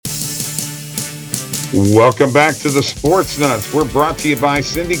Welcome back to the Sports Nuts. We're brought to you by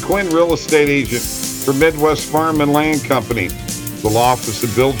Cindy Quinn, real estate agent for Midwest Farm and Land Company, the law office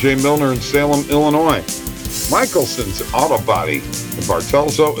of Bill J. Milner in Salem, Illinois, Michelson's Auto Body in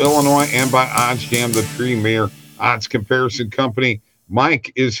Bartelso, Illinois, and by OddsJam, the premier odds comparison company.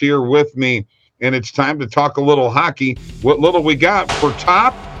 Mike is here with me, and it's time to talk a little hockey. What little we got for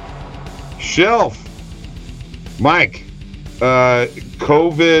Top Shelf. Mike,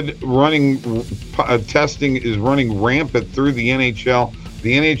 COVID testing is running rampant through the NHL.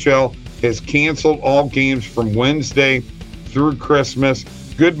 The NHL has canceled all games from Wednesday through Christmas.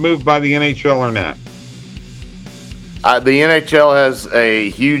 Good move by the NHL or not? The NHL has a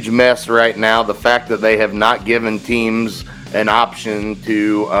huge mess right now. The fact that they have not given teams an option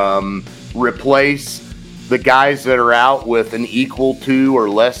to replace the guys that are out with an equal to or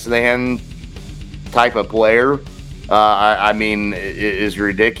less than type of player, I mean, it is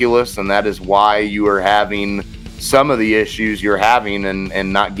ridiculous, and that is why you are having some of the issues you're having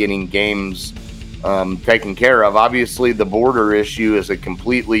and not getting games taken care of. Obviously, the border issue is a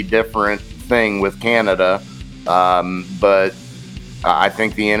completely different thing with Canada, but I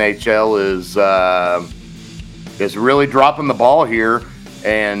think the NHL is really dropping the ball here,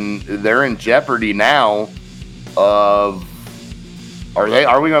 and they're in jeopardy now of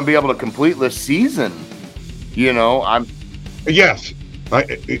are we going to be able to complete this season? You know, Yes.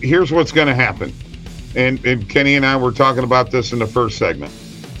 Here's what's going to happen. And Kenny and I were talking about this in the first segment.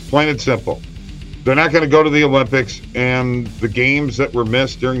 Plain and simple. They're not going to go to the Olympics, and the games that were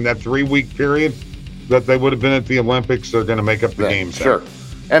missed during that 3-week period that they would have been at the Olympics, they're going to make up the games. Sure.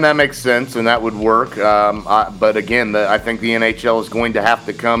 And that makes sense, and that would work. But again, I think the NHL is going to have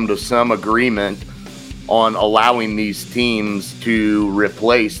to come to some agreement on allowing these teams to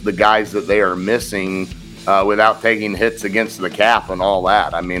replace the guys that they are missing without taking hits against the cap and all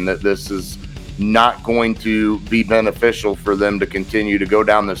that. I mean, that this is not going to be beneficial for them to continue to go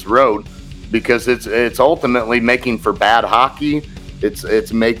down this road, because it's ultimately making for bad hockey.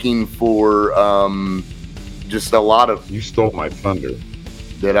 It's making for just a lot of. You stole my thunder.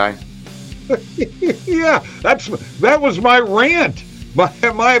 Did I? Yeah, that was my rant.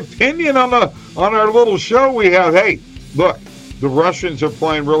 My opinion on our little show we have. Hey, look, the Russians are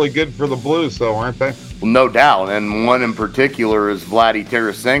playing really good for the Blues, though, aren't they? Well, no doubt, and one in particular is Vladdy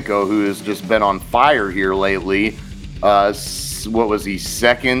Tarasenko, who has just been on fire here lately. What was he,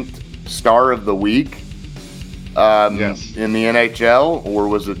 second star of the week? Yes. In the NHL, or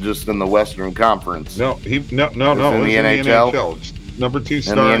was it just in the Western Conference? No, in the NHL. It's number 2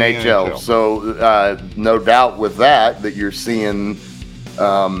 star in the NHL. So no doubt with that you're seeing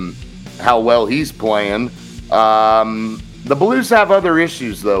how well he's playing. The Blues have other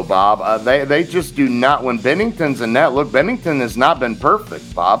issues, though, Bob. They just do not. When Bennington's in net, look, Bennington has not been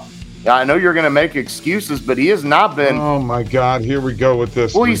perfect, Bob. I know you're going to make excuses, but he has not been. Oh, my God. Here we go with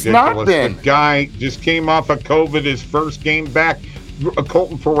this. Well, ridiculous. He's not been. The guy just came off of COVID, his first game back.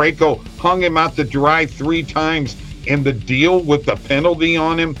 Colton Parayko hung him out to dry 3 times, and the deal with the penalty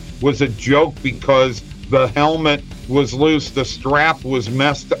on him was a joke because the helmet was loose, the strap was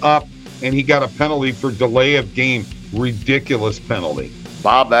messed up, and he got a penalty for delay of game. Ridiculous penalty.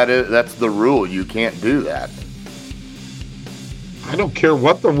 Bob, that's the rule. You can't do that. I don't care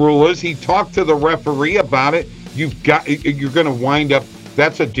what the rule is. He talked to the referee about it. You're going to wind up.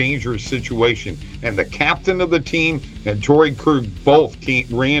 That's a dangerous situation. And the captain of the team and Torrey Krug both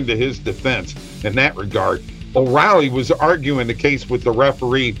ran to his defense in that regard. O'Reilly was arguing the case with the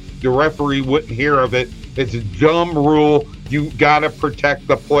referee. The referee wouldn't hear of it. It's a dumb rule. You got to protect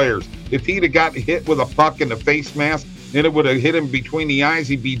the players. If he'd have got hit with a puck in the face mask and it would have hit him between the eyes,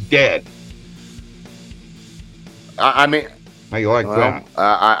 he'd be dead. I mean, how you like that?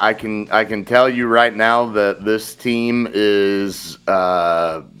 I can tell you right now that this team is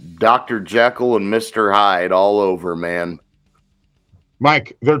Dr. Jekyll and Mr. Hyde all over, man.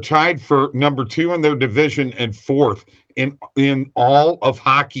 Mike, they're tied for number 2 in their division and 4th in all of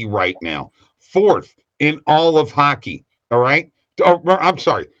hockey right now. 4th in all of hockey. All right. Oh, I'm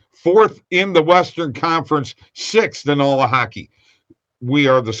sorry. 4th in the Western Conference, 6th in all of hockey. We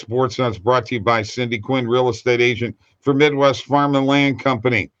are the Sports Nuts, brought to you by Cindy Quinn, real estate agent for Midwest Farm and Land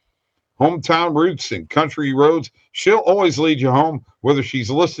Company. Hometown roots and country roads. She'll always lead you home, whether she's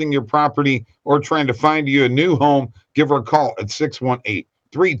listing your property or trying to find you a new home. Give her a call at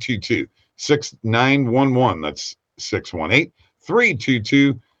 618-322-6911. That's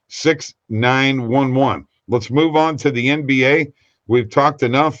 618-322-6911. Let's move on to the NBA. We've talked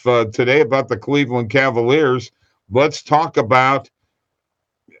enough today about the Cleveland Cavaliers. Let's talk about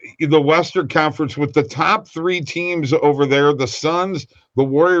the Western Conference with the top three teams over there, the Suns, the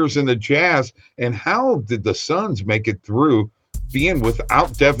Warriors, and the Jazz. And how did the Suns make it through being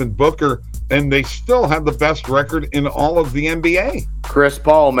without Devin Booker, and they still have the best record in all of the NBA? Chris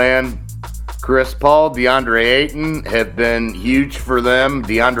Paul, man. Chris Paul, DeAndre Ayton have been huge for them.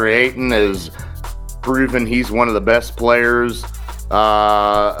 DeAndre Ayton has proven he's one of the best players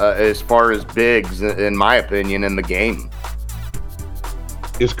as far as bigs, in my opinion, in the game.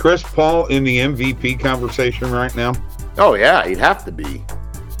 Is Chris Paul in the MVP conversation right now? Oh, yeah, he'd have to be.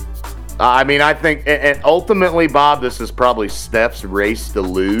 I mean, I think, and ultimately, Bob, this is probably Steph's race to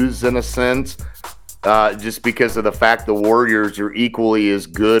lose in a sense, just because of the fact the Warriors are equally as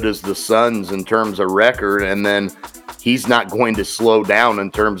good as the Suns in terms of record, and then he's not going to slow down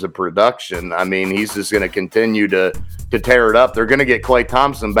in terms of production. I mean, he's just going to continue to tear it up. They're going to get Klay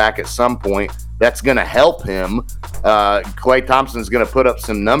Thompson back at some point. That's going to help him. Klay Thompson's going to put up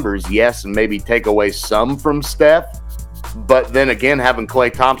some numbers, yes, and maybe take away some from Steph. But then again, having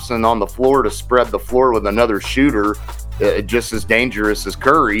Klay Thompson on the floor to spread the floor with another shooter, just as dangerous as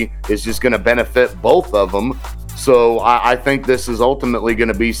Curry, is just going to benefit both of them. So I think this is ultimately going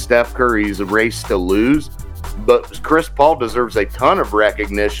to be Steph Curry's race to lose. But Chris Paul deserves a ton of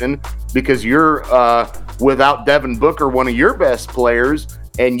recognition because you're without Devin Booker, one of your best players,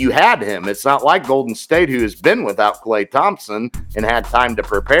 and you had him. It's not like Golden State, who has been without Klay Thompson and had time to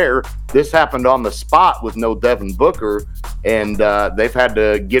prepare. This happened on the spot with no Devin Booker, and they've had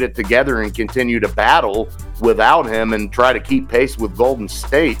to get it together and continue to battle without him and try to keep pace with Golden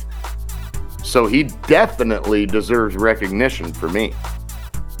State. So he definitely deserves recognition for me.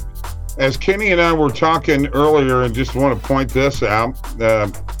 As Kenny and I were talking earlier, and just want to point this out,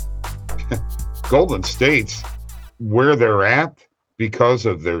 Golden State's where they're at because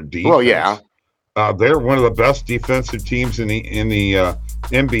of their defense. Well, yeah. They're one of the best defensive teams in the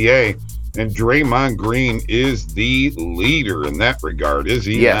NBA, and Draymond Green is the leader in that regard, is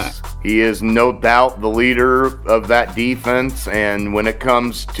he? Yes, not? He is no doubt the leader of that defense, and when it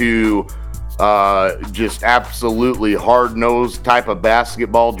comes to just absolutely hard-nosed type of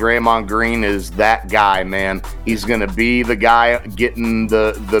basketball, Draymond Green is that guy, man. He's going to be the guy getting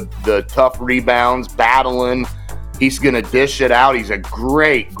the tough rebounds, battling. He's going to dish it out. He's a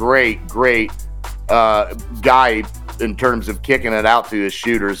great guy in terms of kicking it out to his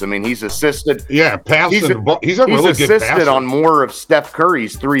shooters. I mean, he's assisted. Yeah, passing the ball. He's a really good passer. He's assisted on more of Steph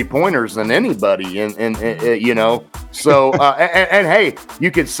Curry's three-pointers than anybody, and you know. So, and hey, you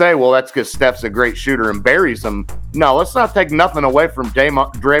could say, well, that's because Steph's a great shooter and buries them. No, let's not take nothing away from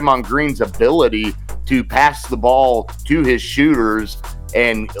Draymond Green's ability to pass the ball to his shooters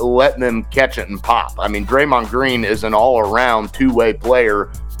and let them catch it and pop. I mean, Draymond Green is an all-around two-way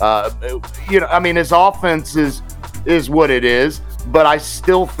player. I mean, his offense is what it is, but I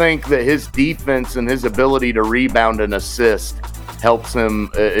still think that his defense and his ability to rebound and assist helps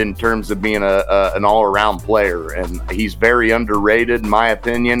him in terms of being an all-around player, and he's very underrated in my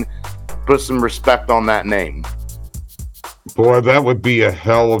opinion. Put some respect on that name. Boy, that would be a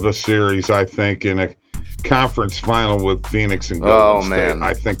hell of a series, I think, in a conference final with Phoenix and Golden State. Man,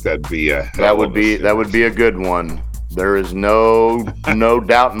 I think that'd be a hell of a series. That would be a good one. There is no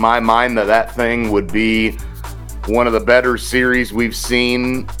doubt in my mind that thing would be one of the better series we've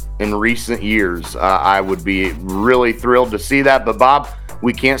seen in recent years. I would be really thrilled to see that. But, Bob,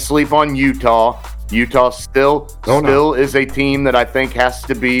 we can't sleep on Utah. Utah still is a team that I think has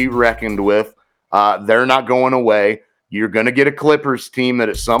to be reckoned with. They're not going away. You're going to get a Clippers team that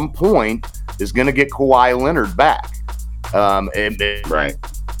at some point is going to get Kawhi Leonard back. Right.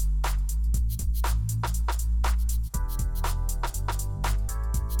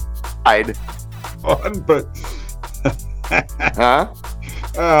 But huh?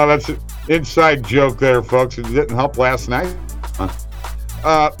 Oh, that's an inside joke there, folks. It didn't help last night.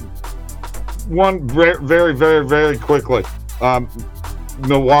 One very, very, very quickly.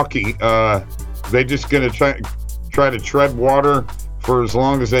 Milwaukee, they just going to try to tread water for as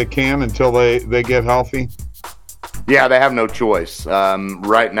long as they can until they get healthy? Yeah, they have no choice.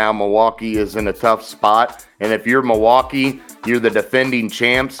 Right now, Milwaukee is in a tough spot. And if you're Milwaukee, you're the defending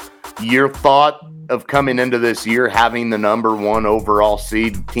champs. Your thought of coming into this year having the number one overall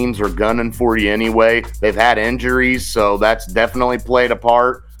seed, teams are gunning for you anyway. They've had injuries, so that's definitely played a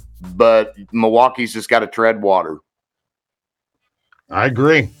part. But Milwaukee's just got to tread water. I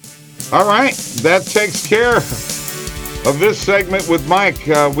agree. All right, that takes care of this segment with Mike.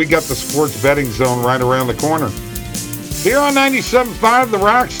 We got the sports betting zone right around the corner. Here on 97.5 The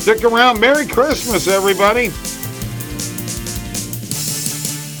Rock. Stick around. Merry Christmas, everybody.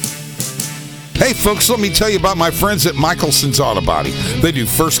 Hey folks, let me tell you about my friends at Michelson's Auto Body. They do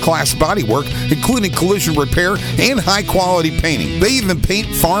first-class body work, including collision repair and high-quality painting. They even paint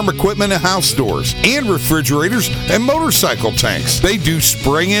farm equipment and house doors, and refrigerators and motorcycle tanks. They do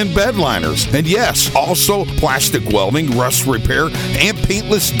spray-in bed liners, and yes, also plastic welding, rust repair, and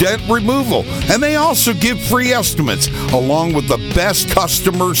paintless dent removal. And they also give free estimates, along with the best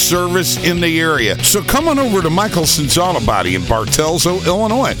customer service in the area. So come on over to Michelson's Auto Body in Bartelso,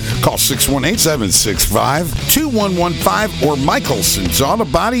 Illinois. Call 618-765-2115 or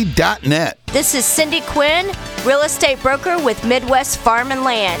michelsonsautobody.net. This is Cindy Quinn, real estate broker with Midwest Farm and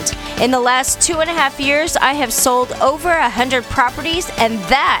Land. In the last 2.5 years, I have sold over 100 properties, and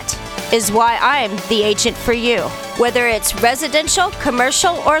that is why I'm the agent for you. Whether it's residential,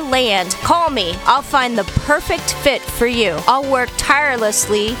 commercial, or land, call me. I'll find the perfect fit for you. I'll work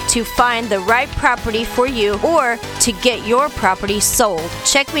tirelessly to find the right property for you or to get your property sold.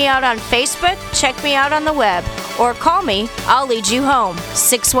 Check me out on Facebook, check me out on the web, or call me. I'll lead you home.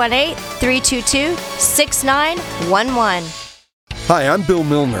 618-322-6911. Hi, I'm Bill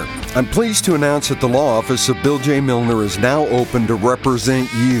Milner. I'm pleased to announce that the law office of Bill J. Milner is now open to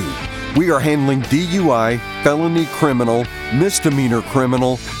represent you. We are handling DUI, felony criminal, misdemeanor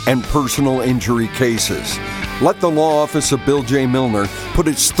criminal, and personal injury cases. Let the law office of Bill J. Milner put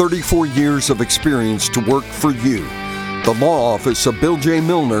its 34 years of experience to work for you. The law office of Bill J.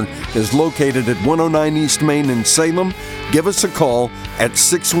 Milner is located at 109 East Main in Salem. Give us a call at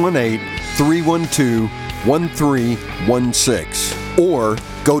 618-312-1316 or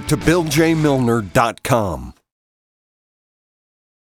go to BillJMilner.com.